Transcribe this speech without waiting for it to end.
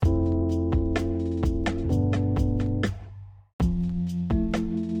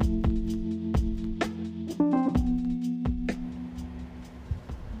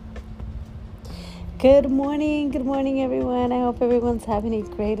Good morning, everyone. I hope everyone's having a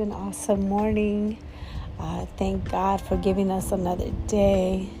great and awesome morning. Thank God for giving us another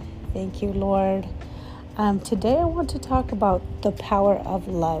day. Thank you, Lord. Today, I want to talk about the power of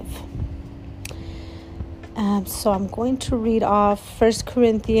love. So I'm going to read off 1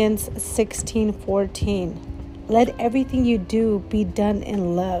 Corinthians 16:14. Let everything you do be done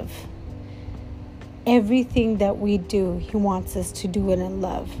in love. Everything that we do, He wants us to do it in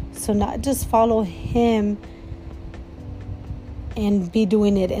love. So not just follow Him and be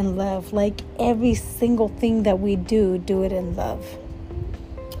doing it in love. Like every single thing that we do it in love.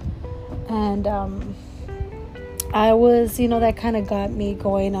 And I was, that kind of got me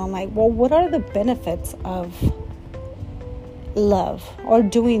going on like, well, what are the benefits of love or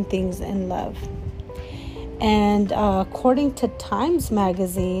doing things in love? And according to Times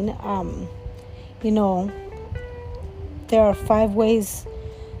Magazine, there are 5 ways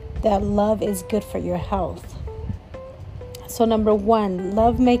that love is good for your health. So number 1,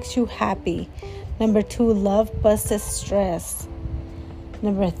 love makes you happy. Number 2, love busts stress.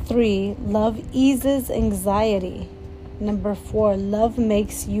 Number 3, love eases anxiety. Number 4, love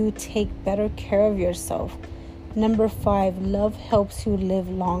makes you take better care of yourself. Number 5, love helps you live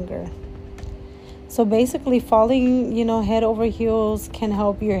longer. So basically falling, head over heels can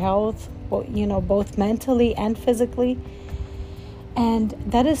help your health, both mentally and physically. And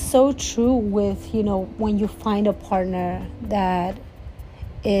that is so true with, when you find a partner that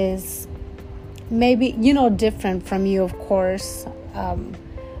is maybe, different from you, of course.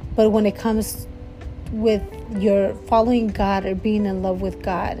 But when it comes with your following God or being in love with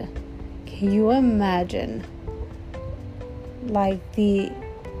God, can you imagine like the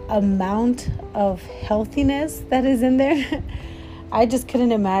amount of healthiness that is in there? I just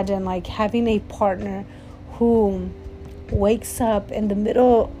couldn't imagine like having a partner who wakes up in the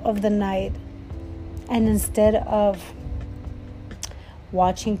middle of the night and instead of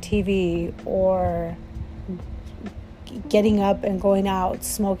watching TV or getting up and going out,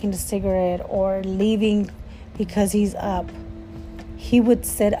 smoking a cigarette or leaving because he's up, he would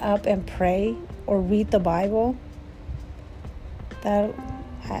sit up and pray or read the Bible. That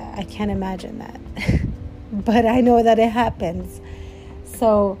I can't imagine that. But I know that it happens.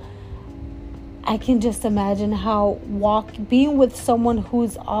 So I can just imagine how being with someone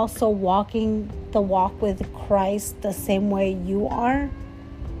who's also walking the walk with Christ the same way you are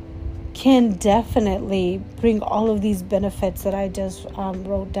can definitely bring all of these benefits that I just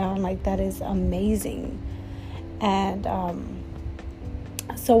wrote down. Like that is amazing. And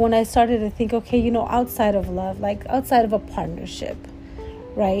so when I started to think, okay, outside of love, like outside of a partnership,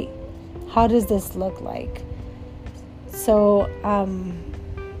 right? How does this look like? So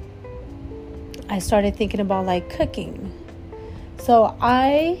I started thinking about like cooking. So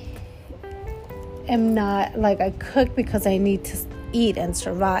I am not like, I cook because I need to eat and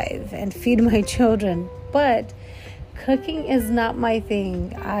survive and feed my children, but cooking is not my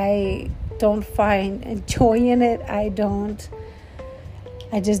thing. I don't find joy in it. I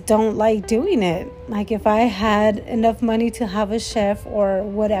just don't like doing it. Like if I had enough money to have a chef or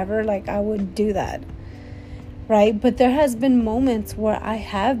whatever, like I would do that. Right? But there has been moments where I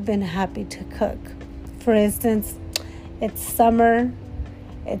have been happy to cook. For instance, it's summer,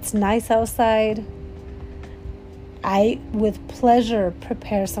 it's nice outside. I, with pleasure,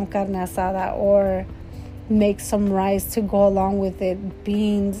 prepare some carne asada or make some rice to go along with it,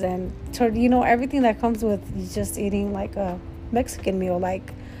 beans and, everything that comes with just eating like a Mexican meal.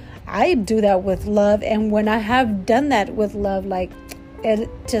 Like I do that with love. And when I have done that with love, like it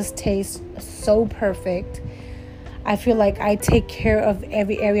just tastes so perfect. I feel like I take care of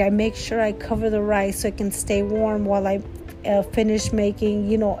every area. I make sure I cover the rice so it can stay warm while I finish making,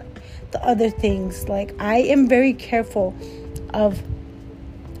 the other things. Like I am very careful of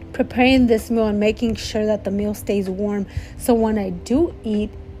preparing this meal and making sure that the meal stays warm. So when I do eat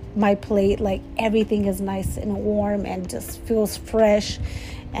my plate, like everything is nice and warm and just feels fresh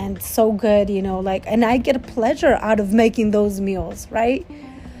and so good, and I get a pleasure out of making those meals, right?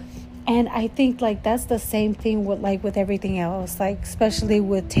 And I think like that's the same thing with everything else, like especially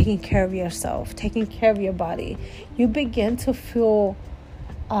with taking care of yourself, taking care of your body. You begin to feel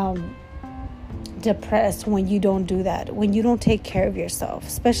depressed when you don't do that, when you don't take care of yourself,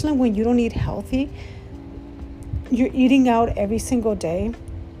 especially when you don't eat healthy. You're eating out every single day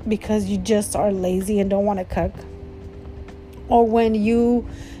because you just are lazy and don't want to cook. Or when you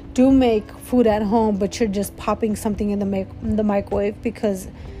do make food at home, but you're just popping something in the microwave because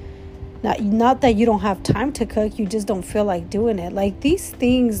not that you don't have time to cook, you just don't feel like doing it. Like these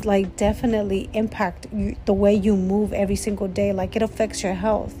things like definitely impact the way you move every single day. Like it affects your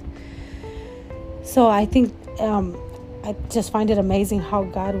health. So I think I just find it amazing how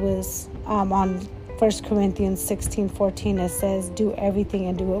God was on 1 Corinthians 16:14. It says, do everything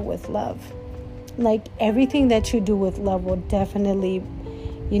and do it with love. Like everything that you do with love will definitely,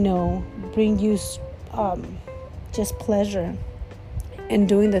 bring you just pleasure in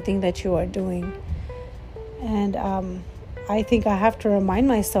doing the thing that you are doing. And I think I have to remind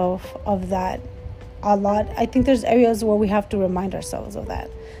myself of that a lot. I think there's areas where we have to remind ourselves of that.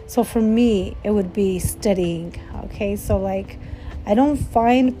 So for me, it would be studying. Okay, so like I don't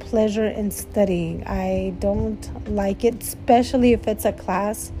find pleasure in studying. I don't like it, especially if it's a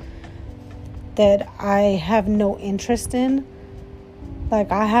class that I have no interest in.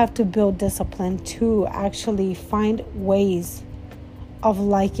 Like I have to build discipline to actually find ways of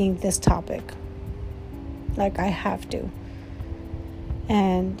liking this topic. Like I have to.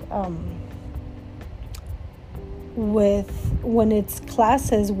 And when it's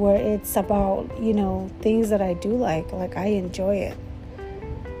classes where it's about, things that I do like I enjoy it.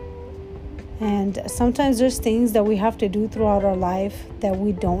 And sometimes there's things that we have to do throughout our life that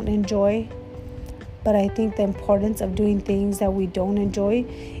we don't enjoy. But I think the importance of doing things that we don't enjoy,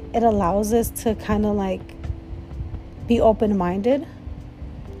 it allows us to kind of like be open-minded.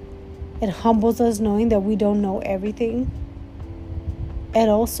 It humbles us knowing that we don't know everything. It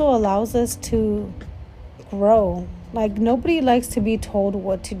also allows us to grow. Like nobody likes to be told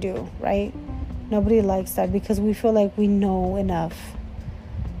what to do, right? Nobody likes that because we feel like we know enough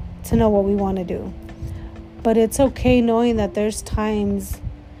to know what we want to do. But it's okay knowing that there's times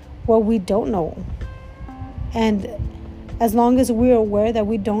where we don't know. And as long as we're aware that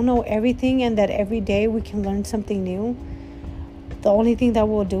we don't know everything and that every day we can learn something new, the only thing that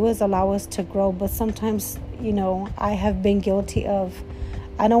will do is allow us to grow. But sometimes, I have been guilty of,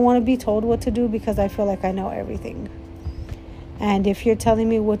 I don't want to be told what to do because I feel like I know everything. And if you're telling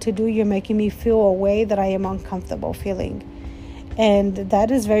me what to do, you're making me feel a way that I am uncomfortable feeling. And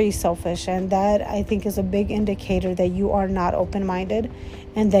that is very selfish. And that, I think, is a big indicator that you are not open-minded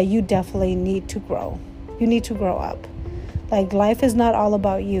and that you definitely need to grow. You need to grow up. Like, life is not all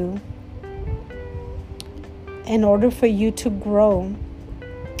about you. In order for you to grow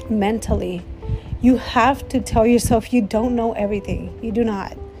mentally, you have to tell yourself you don't know everything. You do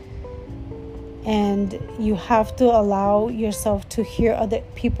not. And you have to allow yourself to hear other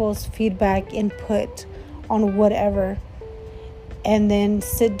people's feedback, input on whatever. And then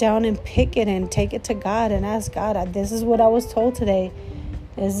sit down and pick it and take it to God and ask God, this is what I was told today.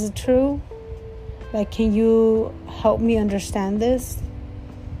 Is it true? Like, can you help me understand this?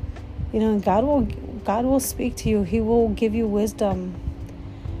 God will speak to you. He will give you wisdom.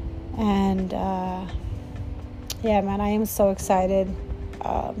 And man, I am so excited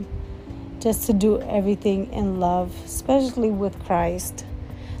just to do everything in love, especially with Christ.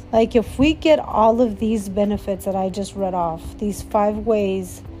 Like, if we get all of these benefits that I just read off, these 5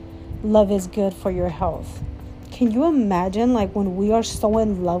 ways love is good for your health, can you imagine, like, when we are so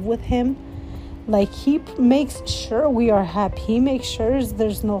in love with Him? Like, He makes sure we are happy. He makes sure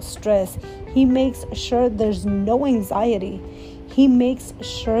there's no stress. He makes sure there's no anxiety. He makes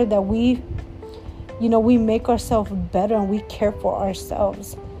sure that we make ourselves better and we care for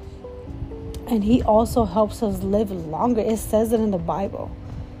ourselves. And He also helps us live longer. It says it in the Bible.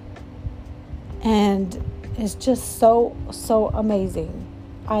 And it's just so, so amazing.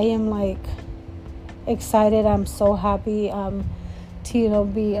 I am like excited. I'm so happy to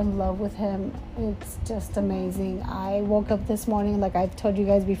be in love with Him. It's just amazing. I woke up this morning, like I've told you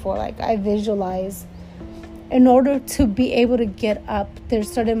guys before, like I visualize. In order to be able to get up,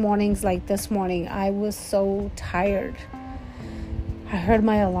 there's certain mornings like this morning, I was so tired. I heard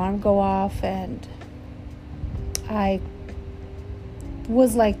my alarm go off and I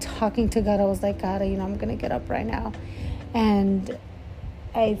was like talking to God. I was like, God, I'm going to get up right now. And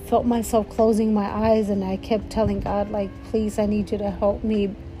I felt myself closing my eyes and I kept telling God, like, please, I need you to help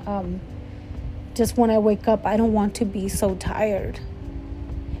me. Just when I wake up, I don't want to be so tired.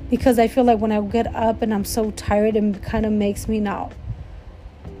 Because I feel like when I get up and I'm so tired, it kind of makes me not,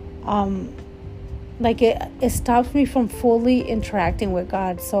 like it stops me from fully interacting with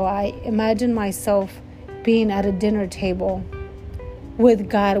God. So I imagine myself being at a dinner table with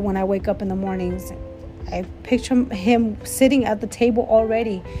God when I wake up in the mornings. I picture Him sitting at the table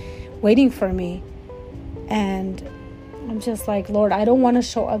already, waiting for me. And I'm just like, Lord, I don't want to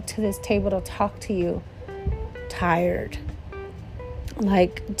show up to this table to talk to you tired.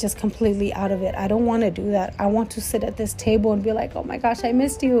 Like, just completely out of it. I don't want to do that. I want to sit at this table and be like, oh my gosh, I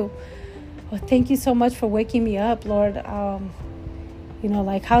missed you. Well, thank you so much for waking me up, Lord.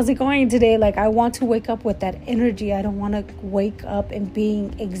 Like, how's it going today? Like, I want to wake up with that energy. I don't want to wake up and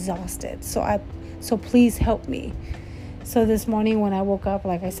being exhausted. So So please help me. So this morning when I woke up,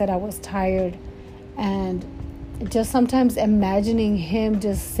 like I said, I was tired, and just sometimes imagining him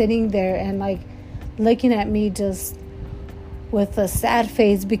just sitting there and like looking at me just with a sad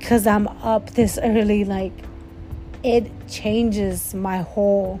face because I'm up this early, like it changes my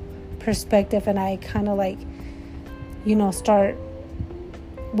whole perspective, and I kind of like, start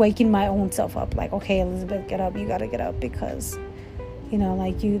waking my own self up, like, okay, Elizabeth, get up, you gotta get up, because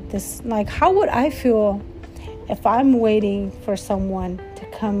how would I feel if I'm waiting for someone to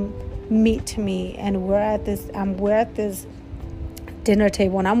come meet me, and we're at this dinner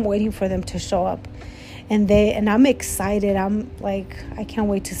table, and I'm waiting for them to show up, and I'm excited, I'm like, I can't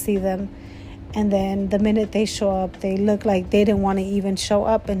wait to see them, and then the minute they show up, they look like they didn't want to even show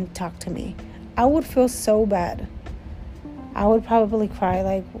up and talk to me. I would feel so bad. I would probably cry,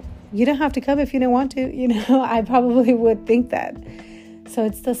 like, you didn't have to come if you didn't want to, I probably would think that. So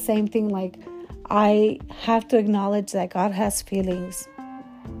it's the same thing, like, I have to acknowledge that God has feelings,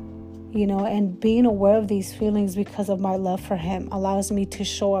 and being aware of these feelings because of my love for him allows me to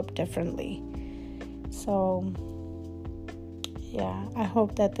show up differently. So, yeah, I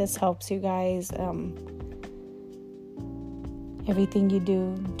hope that this helps you guys. Everything you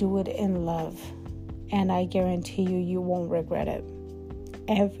do it in love. And I guarantee you won't regret it.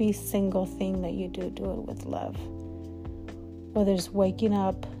 Every single thing that you do it with love. Whether it's waking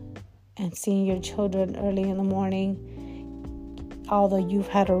up and seeing your children early in the morning, although you've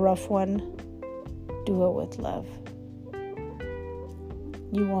had a rough one, do it with love.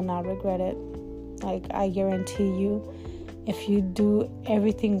 You will not regret it. Like, I guarantee you, if you do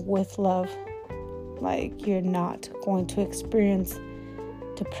everything with love, like, you're not going to experience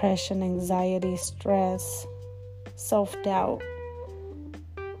depression, anxiety, stress, self-doubt.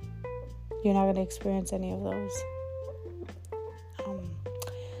 You're not going to experience any of those.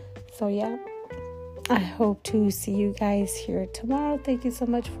 So yeah, I hope to see you guys here tomorrow. Thank you so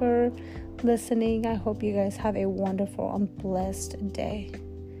much for listening. I hope you guys have a wonderful and blessed day.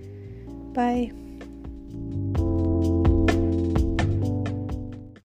 Bye.